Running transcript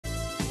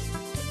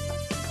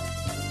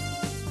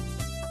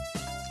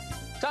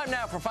Time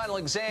now for Final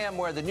Exam,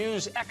 where the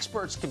news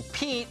experts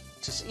compete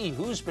to see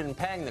who's been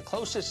paying the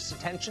closest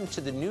attention to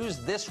the news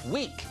this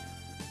week.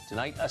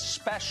 Tonight, a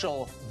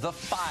special The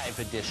Five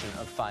edition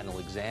of Final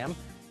Exam.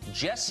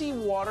 Jesse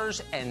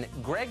Waters and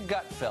Greg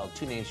Gutfeld,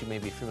 two names you may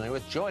be familiar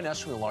with, join us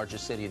from the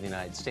largest city in the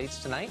United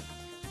States tonight.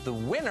 The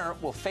winner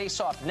will face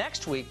off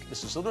next week.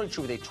 This is literally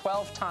true with a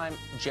 12-time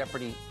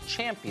Jeopardy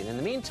champion. In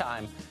the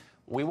meantime,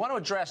 we want to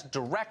address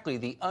directly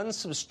the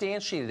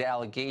unsubstantiated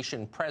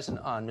allegation present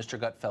on Mr.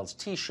 Gutfeld's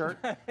T-shirt.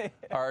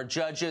 Our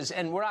judges,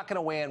 and we're not going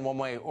to weigh in one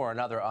way or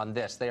another on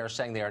this. They are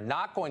saying they are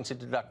not going to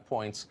deduct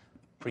points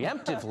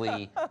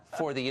preemptively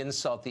for the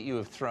insult that you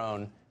have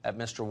thrown at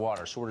Mr.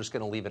 Waters. So we're just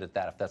going to leave it at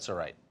that, if that's all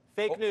right.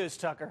 Fake news,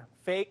 Tucker.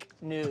 Fake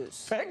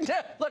news. Fake news.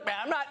 Look, man,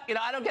 I'm not,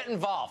 I don't get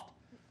involved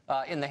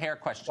in the hair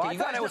question. Well, I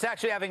thought I was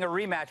actually having a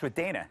rematch with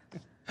Dana.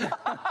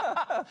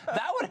 That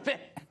would have been...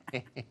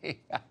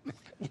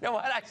 You know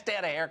what? I stay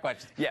out of hair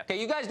questions. Yeah. Okay,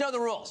 you guys know the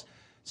rules.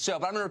 So,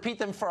 but I'm going to repeat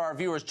them for our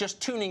viewers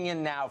just tuning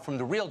in now from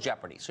the real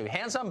Jeopardy. So,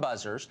 hands on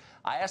buzzers.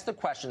 I ask the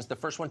questions. The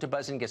first one to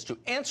buzz in gets to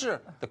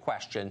answer the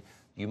question.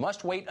 You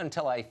must wait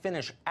until I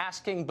finish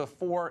asking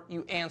before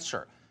you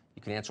answer.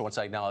 You can answer once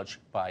I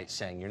acknowledge by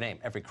saying your name.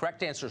 Every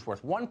correct answer is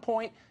worth 1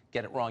 point.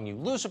 Get it wrong, you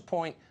lose a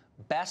point.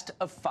 Best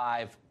of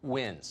 5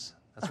 wins.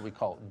 That's what we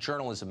call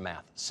journalism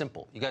math.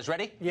 Simple. You guys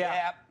ready?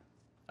 Yeah.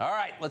 All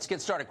right, let's get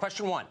started.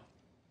 Question 1.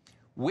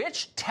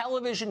 Which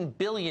television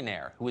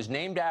billionaire who is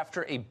named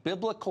after a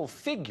biblical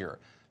figure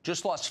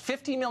just lost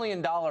 $50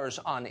 million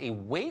on a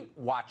Weight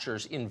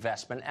Watchers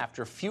investment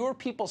after fewer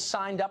people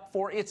signed up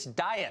for its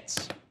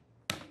diets?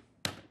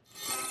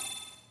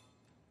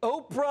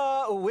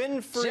 Oprah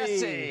Winfrey.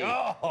 Jesse.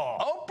 Oh.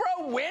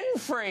 Oprah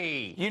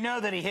Winfrey. You know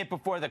that he hit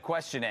before the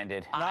question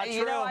ended.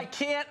 I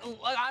can't.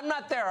 I'm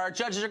not there. Our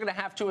judges are going to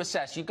have to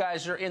assess. You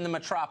guys are in the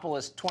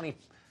metropolis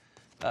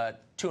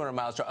 200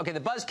 miles. Okay, the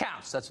buzz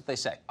counts. That's what they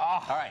say.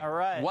 Oh, all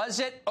right. Was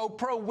it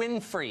Oprah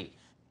Winfrey?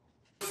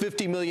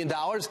 $50 million.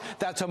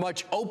 That's how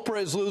much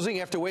Oprah is losing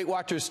after Weight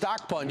Watchers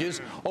stock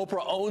plunges.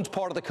 Oprah owns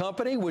part of the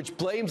company, which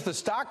blames the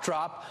stock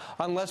drop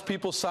on less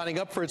people signing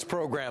up for its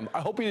program. I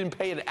hope you didn't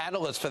pay an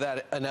analyst for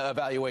that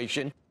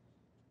evaluation.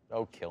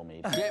 Oh, kill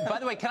me. Yeah, by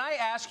the way, can I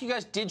ask you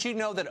guys, did you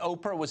know that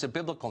Oprah was a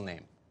biblical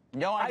name?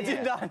 No idea. I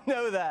did not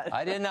know that.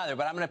 I didn't either,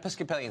 but I'm an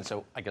Episcopalian,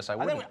 so I guess I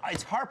wouldn't.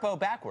 It's Harpo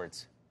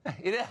backwards.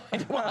 It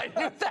is. Well, I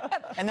knew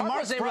that. And the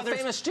Marx Brothers,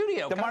 famous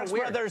studio. The Marx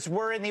Brothers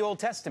were in the Old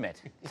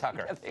Testament,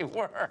 Tucker. Yeah, they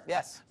were.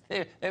 Yes.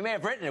 They may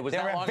have written it. Was They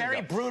that were long a very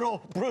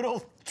ago.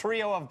 brutal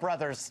trio of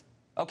brothers.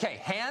 Okay,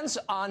 hands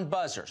on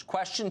buzzers.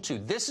 Question 2.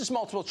 This is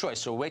multiple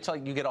choice, so wait till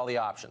you get all the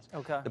options.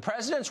 Okay. The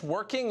president's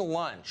working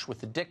lunch with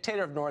the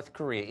dictator of North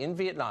Korea in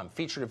Vietnam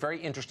featured a very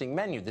interesting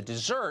menu. The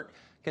dessert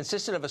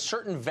consisted of a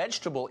certain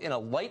vegetable in a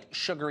light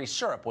sugary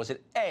syrup. Was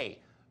it A,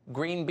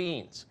 green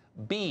beans,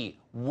 B,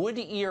 wood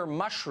ear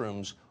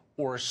mushrooms,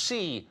 or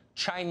C,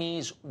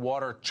 Chinese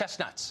water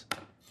chestnuts?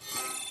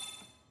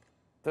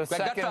 The Greg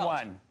second Gutfeld.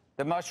 one,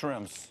 the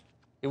mushrooms.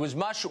 It was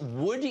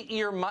wood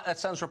ear. That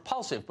sounds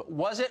repulsive, but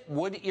was it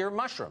wood ear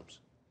mushrooms?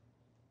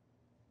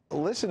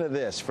 Listen to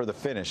this for the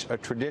finish. A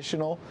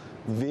traditional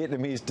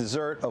Vietnamese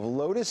dessert of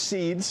lotus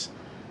seeds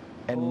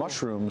and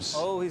mushrooms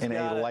in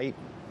a light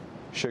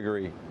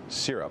sugary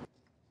syrup.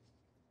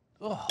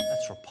 Oh,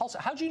 that's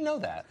repulsive. How'd you know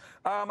that?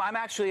 I'm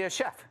actually a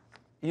chef.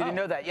 You didn't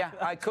know that? Yeah,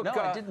 I cook. No,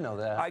 I didn't know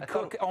that. I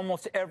cook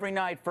almost every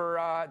night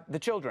for the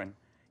children.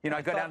 You know,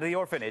 I go down to the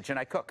orphanage and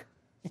I cook.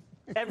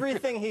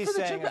 Everything he's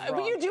saying is wrong.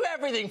 But you do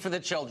everything for the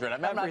children.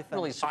 I'm not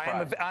really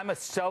surprised. I'm a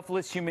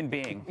selfless human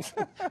being.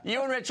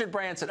 You and Richard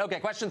Branson. Okay,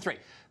 question 3.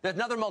 There's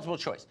another multiple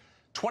choice.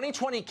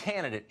 2020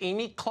 candidate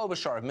Amy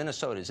Klobuchar of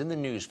Minnesota is in the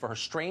news for her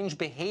strange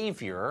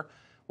behavior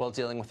while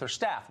dealing with her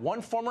staff.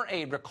 One former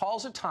aide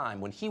recalls a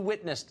time when he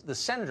witnessed the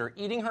senator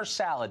eating her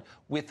salad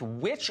with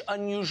which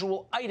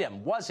unusual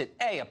item? Was it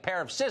A, a pair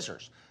of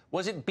scissors?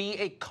 Was it B,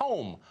 a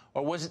comb?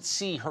 Or was it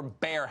C, her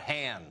bare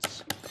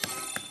hands?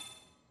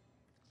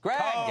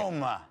 Greg.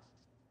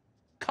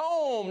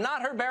 Comb,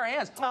 not her bare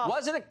hands. Oh.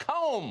 Was it a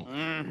comb?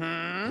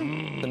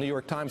 The New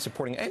York Times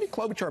reporting Amy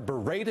Klobuchar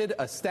berated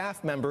a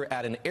staff member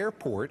at an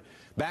airport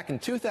back in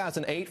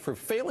 2008 for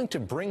failing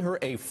to bring her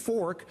a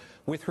fork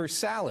with her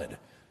salad.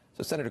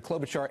 So Senator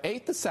Klobuchar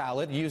ate the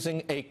salad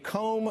using a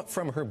comb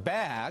from her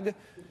bag,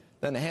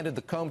 then handed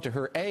the comb to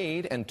her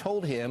aide and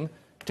told him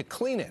to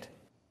clean it.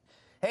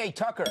 Hey,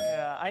 Tucker.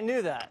 Yeah, I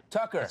knew that.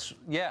 Tucker.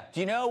 Yeah. Do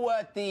you know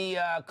what the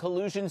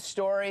collusion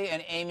story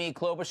and Amy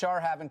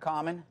Klobuchar have in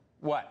common?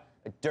 What?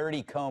 A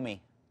dirty comey.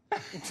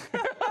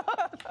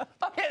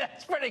 Okay,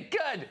 that's pretty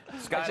good.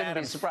 Scott I shouldn't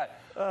Adams. be surprised.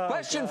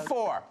 Question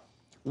 4.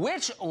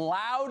 Which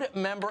loud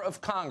member of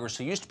Congress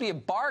who used to be a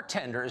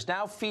bartender is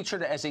now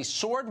featured as a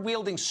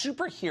sword-wielding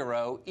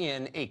superhero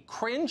in a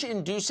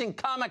cringe-inducing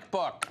comic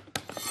book?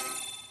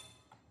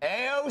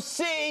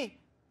 AOC.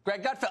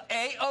 Greg Gutfeld,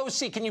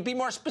 AOC. Can you be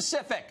more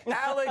specific?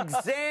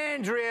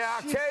 Alexandria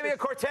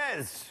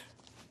Octavia-Cortez.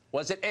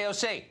 Was it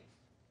AOC?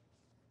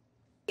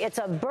 It's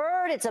a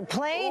bird, it's a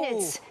plane,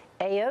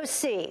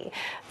 AOC.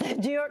 The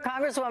New York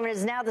Congresswoman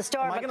is now the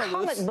star of a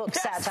comic book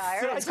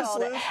satire. It's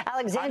called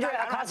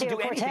Alexandria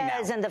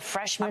Ocasio-Cortez and the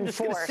Freshman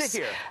Force.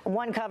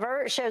 One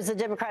cover shows the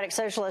Democratic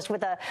Socialist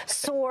with a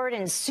sword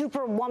and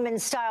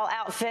Superwoman-style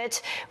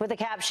outfit with the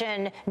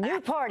caption,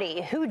 "New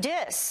Party, who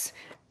dis?"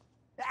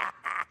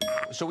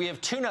 So we have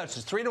two notes.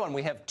 It's 3-1.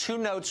 We have two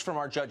notes from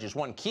our judges.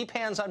 One, keep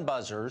hands on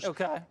buzzers.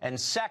 Okay. And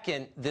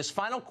second, this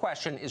final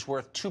question is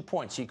worth 2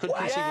 points. You could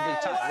conceivably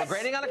tie. We're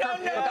grading on a curve.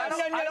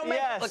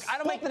 I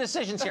don't make the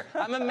decisions here.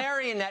 I'm a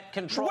marionette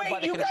controlled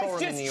by the control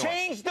room in New York.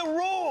 Wait, you guys just changed the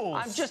rules.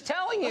 I'm just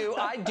telling you,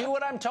 I do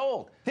what I'm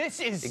told. This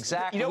is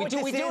exactly. You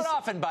know we do it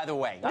often, by the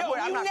way. No,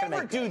 I'm not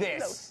never do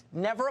this.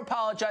 Never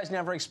apologize,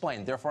 never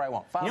explain. Therefore, I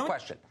won't. Final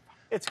question.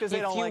 It's because they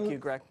don't like you,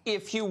 Greg.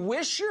 If you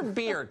wish your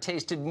beer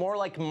tasted more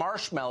like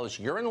marshmallows,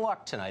 you're in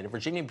luck tonight. A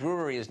Virginia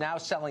brewery is now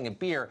selling a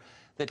beer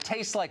that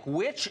tastes like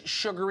which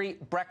sugary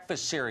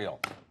breakfast cereal?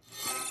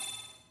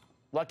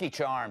 Lucky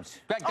Charms.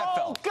 Greg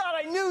Gutfeld. Oh, God,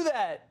 I knew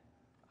that.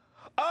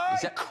 I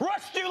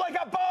crushed you like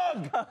a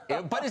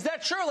bug. But is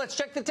that true? Let's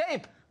check the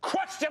tape.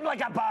 Crushed him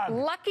like a bug.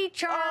 Lucky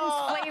Charms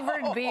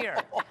flavored beer.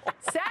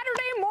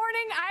 Saturday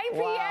morning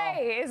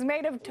IPA is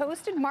made of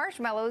toasted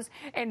marshmallows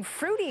and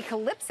fruity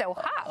Calypso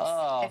hops.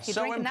 Oh, if you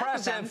so drink enough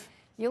of them, impressive.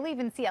 you'll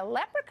even see a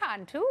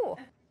leprechaun, too.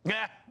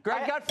 Yeah.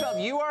 Greg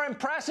Gutfeld, you are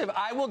impressive.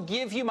 I will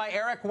give you my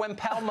Eric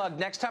Wempel mug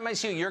next time I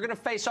see you. You're going to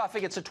face off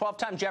against a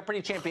 12-time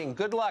Jeopardy champion.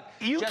 Good luck.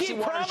 You Jesse keep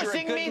Waters,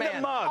 promising you're a good me man.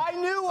 the mug. I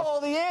knew all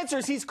the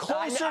answers. He's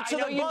closer to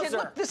the buzzer.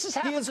 Look, this is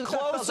he is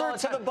closer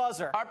to the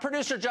buzzer. Our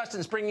producer,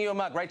 Justin's bringing you a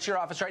mug right to your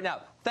office right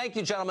now. Thank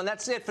you, gentlemen.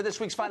 That's it for this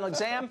week's final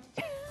exam.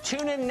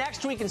 Tune in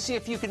next week and see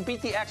if you can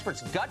beat the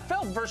experts.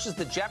 Gutfeld versus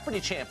the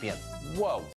Jeopardy champion. Whoa.